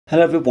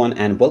Hello everyone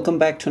and welcome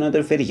back to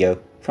another video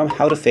from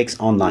How to Fix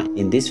Online.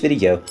 In this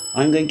video,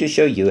 I'm going to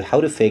show you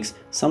how to fix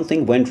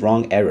something went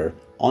wrong error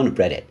on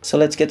Reddit. So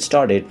let's get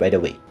started right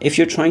away. If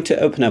you're trying to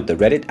open up the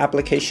Reddit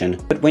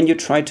application, but when you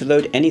try to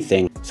load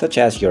anything such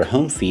as your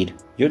home feed,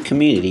 your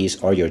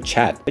communities or your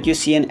chat, but you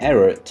see an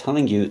error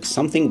telling you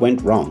something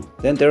went wrong,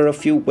 then there are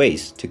a few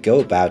ways to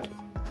go about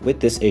with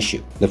this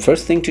issue. The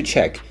first thing to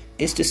check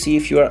is to see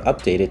if you are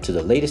updated to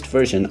the latest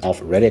version of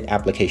Reddit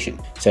application.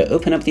 So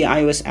open up the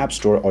iOS App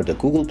Store or the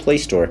Google Play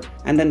Store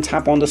and then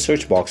tap on the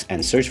search box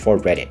and search for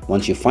Reddit.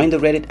 Once you find the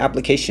Reddit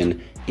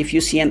application, if you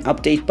see an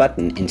update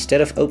button instead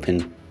of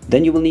open,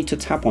 then you will need to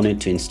tap on it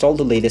to install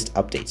the latest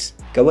updates.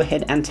 Go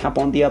ahead and tap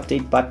on the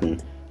update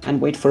button and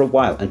wait for a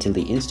while until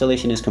the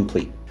installation is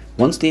complete.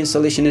 Once the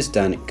installation is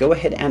done, go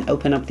ahead and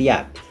open up the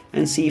app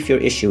and see if your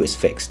issue is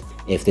fixed.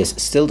 If this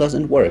still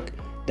doesn't work,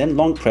 then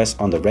long press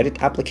on the Reddit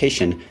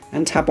application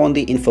and tap on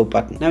the info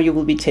button. Now you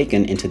will be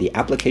taken into the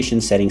application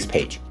settings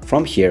page.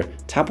 From here,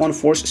 tap on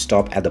force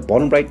stop at the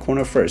bottom right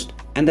corner first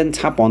and then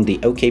tap on the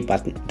OK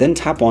button. Then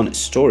tap on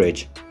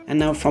storage, and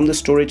now from the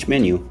storage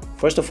menu,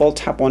 first of all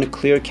tap on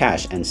clear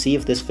cache and see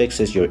if this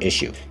fixes your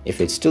issue. If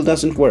it still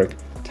doesn't work,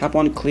 tap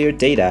on clear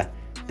data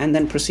and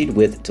then proceed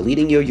with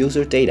deleting your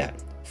user data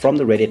from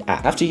the Reddit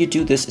app. After you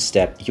do this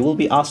step, you will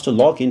be asked to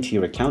log into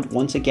your account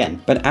once again.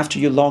 But after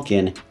you log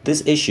in,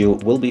 this issue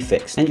will be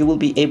fixed and you will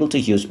be able to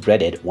use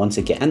Reddit once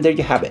again. And there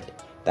you have it.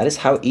 That is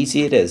how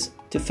easy it is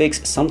to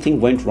fix something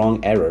went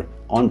wrong error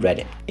on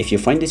Reddit. If you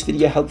find this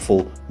video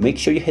helpful, make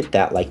sure you hit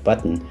that like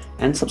button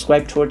and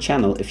subscribe to our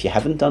channel if you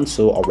haven't done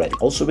so already.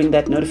 Also ring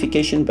that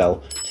notification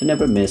bell to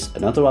never miss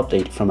another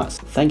update from us.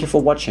 Thank you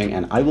for watching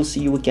and I will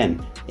see you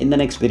again in the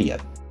next video.